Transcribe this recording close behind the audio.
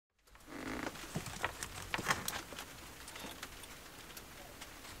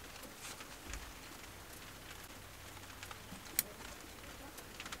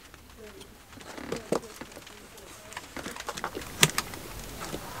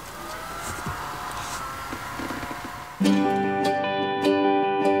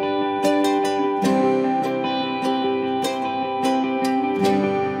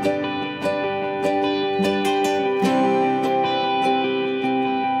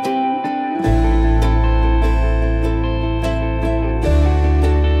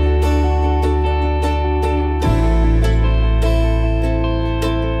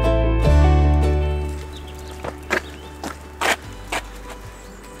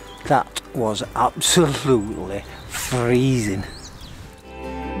That was absolutely freezing.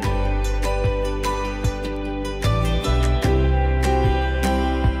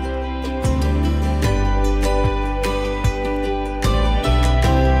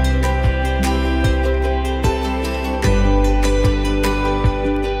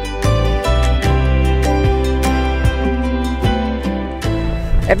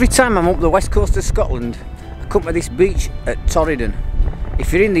 Every time I'm up the west coast of Scotland, I come to this beach at Torridon.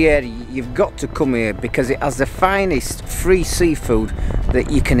 If you're in the area, you've got to come here because it has the finest free seafood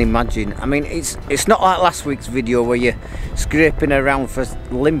that you can imagine. I mean, it's not like last week's video where you're scraping around for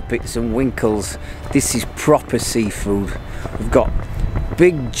limpets and winkles. This is proper seafood. We've got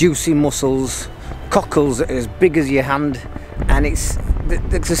big juicy mussels, cockles that are as big as your hand, and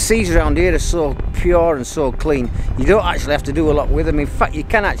the seas around here are so pure and so clean. You don't actually have to do a lot with them. In fact, you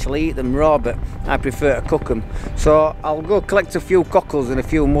can actually eat them raw, but I prefer to cook them. So I'll go collect a few cockles and a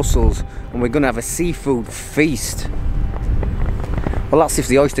few mussels, and we're going to have a seafood feast. Well, that's if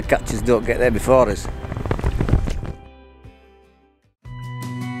the oyster catchers don't get there before us.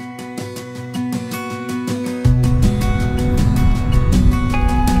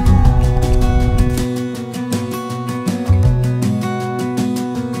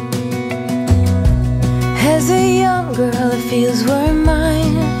 As a young girl, the fields were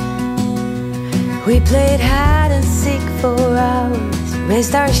mine. We played hide and seek for hours,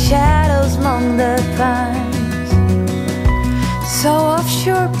 raised our shadows among the pines. So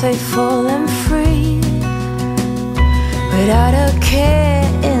offshore, playful and free, without a care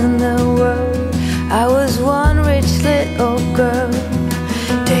in the world. I was one rich little girl,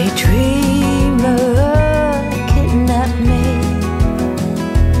 daydreamer, kidnap me,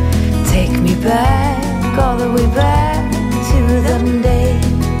 take me back, all the way back to them days,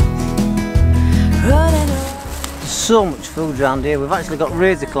 running around. So much food around here. We've actually got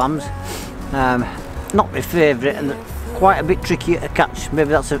razor clams, not my favourite and quite a bit trickier to catch. Maybe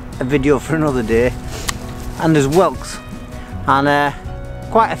that's a video for another day. And there's whelks and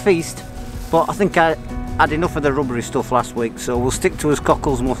quite a feast, but I think I had enough of the rubbery stuff last week, so we'll stick to us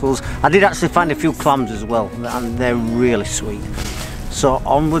cockles, mussels. I did actually find a few clams as well, and they're really sweet. So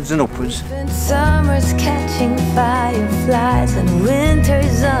onwards and upwards. Spent summers catching fireflies and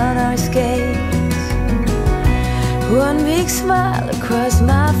winters on our skates. One big smile across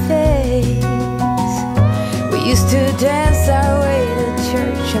my face. We used to dance our way to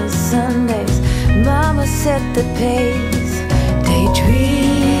church on Sundays. Mama set the pace.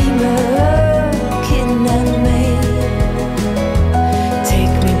 Daydreamer, kidnap me,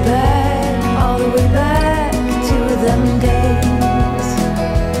 take me back, all the way back to them days,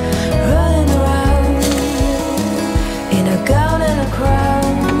 running around in a gown and a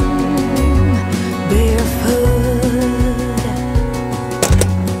crown, barefoot.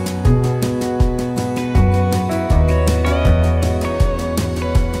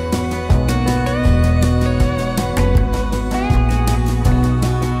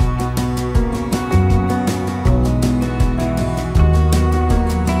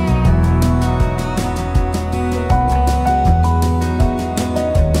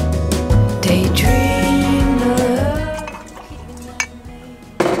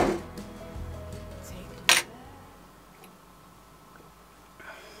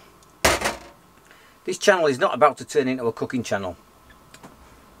 This channel is not about to turn into a cooking channel.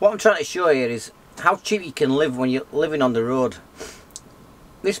 What I'm trying to show here is how cheap you can live when you're living on the road.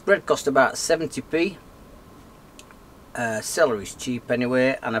 This bread cost about 70p. Celery's cheap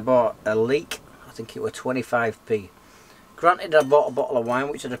anyway, and I bought a leek, I think it was 25p. Granted, I bought a bottle of wine,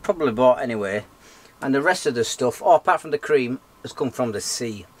 which I'd have probably bought anyway, and the rest of the stuff, apart from the cream, has come from the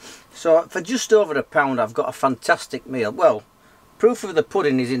sea. So for just over £1, I've got a fantastic meal. Well, proof of the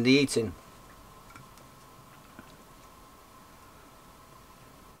pudding is in the eating.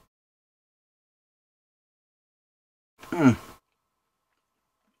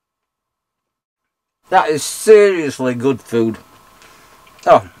 That is seriously good food.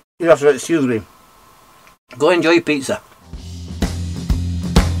 Oh, you have to excuse me. Go enjoy your pizza.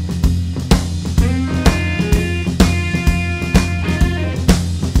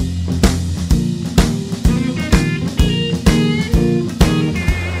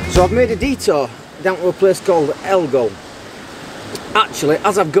 So I've made a detour down to a place called Glencoe. Actually,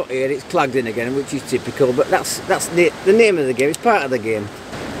 as I've got here, it's clagged in again, which is typical, but that's the name of the game, it's part of the game.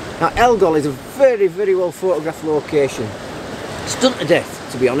 Now, Glencoe is a very, very well photographed location. Stunned to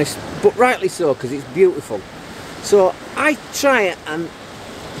death, to be honest, but rightly so, because it's beautiful. So I try and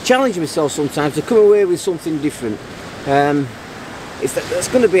challenge myself sometimes to come away with something different. It's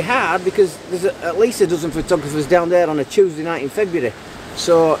going to be hard because there's at least a dozen photographers down there on a Tuesday night in February.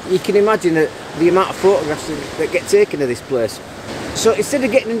 so you can imagine the amount of photographs that get taken of this place. So instead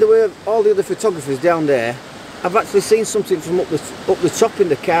of getting in the way of all the other photographers down there, I've actually seen something from up the top in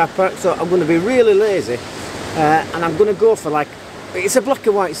the car park, so I'm going to be really lazy and I'm going to go for, like, it's a black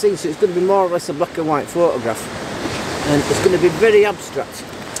and white scene, so it's going to be more or less a black and white photograph, and it's going to be very abstract.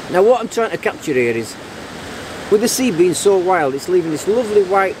 Now what I'm trying to capture here is, with the sea being so wild, it's leaving this lovely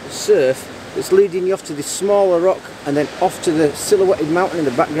white surf that's leading you off to this smaller rock and then off to the silhouetted mountain in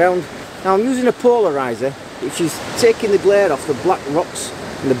the background. Now I'm using a polarizer which is taking the glare off the black rocks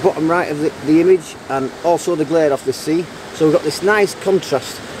in the bottom right of the image, and also the glare off the sea, so we've got this nice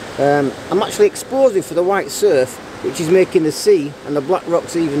contrast. I'm actually exposing for the white surf, which is making the sea and the black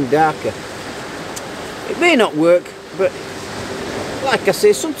rocks even darker. It may not work, but like I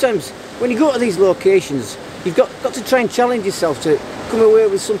say, sometimes when you go to these locations, you've got to try and challenge yourself to come away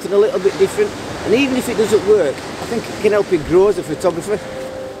with something a little bit different, and even if it doesn't work, I think it can help you grow as a photographer.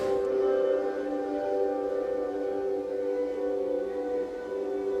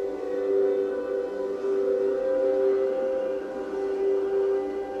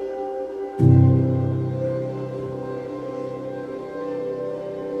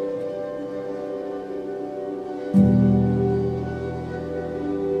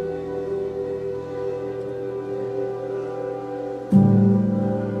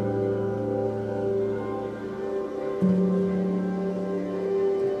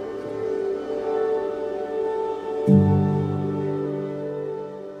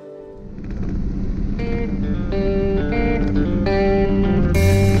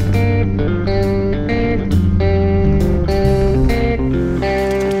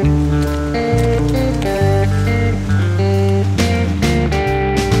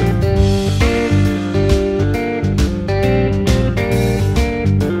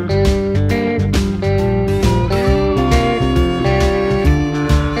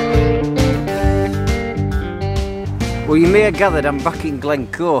 Well, you may have gathered I'm back in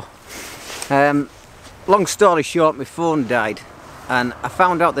Glencoe. Long story short, my phone died and I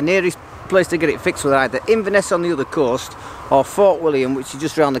found out the nearest place to get it fixed was either Inverness on the other coast or Fort William, which is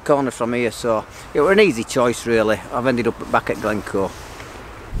just round the corner from here, so it was an easy choice really. I've ended up back at Glencoe.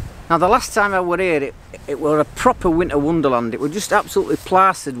 Now the last time I were here, it was a proper winter wonderland. It was just absolutely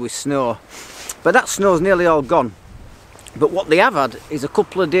plastered with snow, but that snow's nearly all gone. But what they have had is a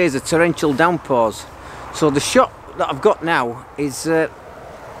couple of days of torrential downpours, so the shot that I've got now is I've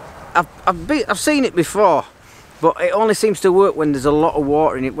seen it before, but it only seems to work when there's a lot of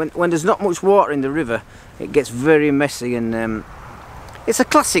water in it. When there's not much water in the river, it gets very messy, and it's a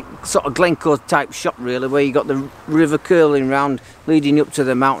classic sort of Glencoe type shot really, where you got the river curling round leading up to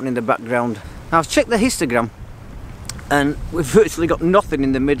the mountain in the background. Now I've checked the histogram and we've virtually got nothing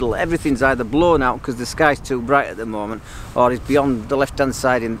in the middle. Everything's either blown out because the sky's too bright at the moment, or is beyond the left hand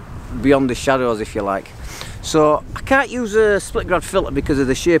side and beyond the shadows, if you like. So I can't use a split grad filter because of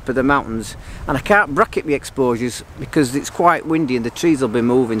the shape of the mountains, and I can't bracket my exposures because it's quite windy and the trees will be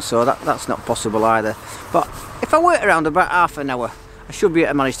moving, so that's not possible either. But if I wait around about half an hour, I should be able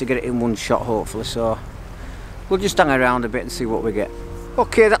to manage to get it in one shot hopefully, so we'll just hang around a bit and see what we get.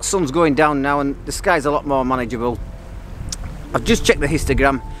 Okay, that sun's going down now and the sky's a lot more manageable. I've just checked the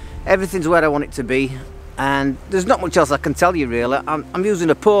histogram, everything's where I want it to be, and there's not much else I can tell you really. I'm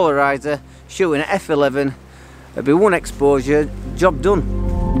using a polarizer, shooting at f11. It'll be one exposure, job done.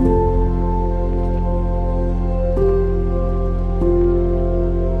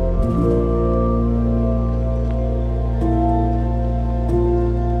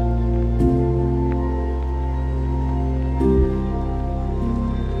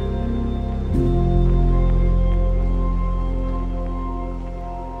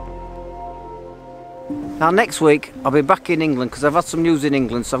 Now next week I'll be back in England because I've had some news in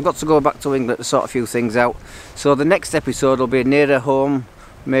England, so I've got to go back to England to sort a few things out. So the next episode will be nearer home,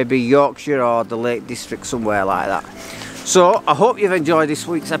 maybe Yorkshire or the Lake District, somewhere like that. So I hope you've enjoyed this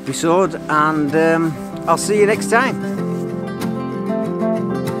week's episode, and I'll see you next time.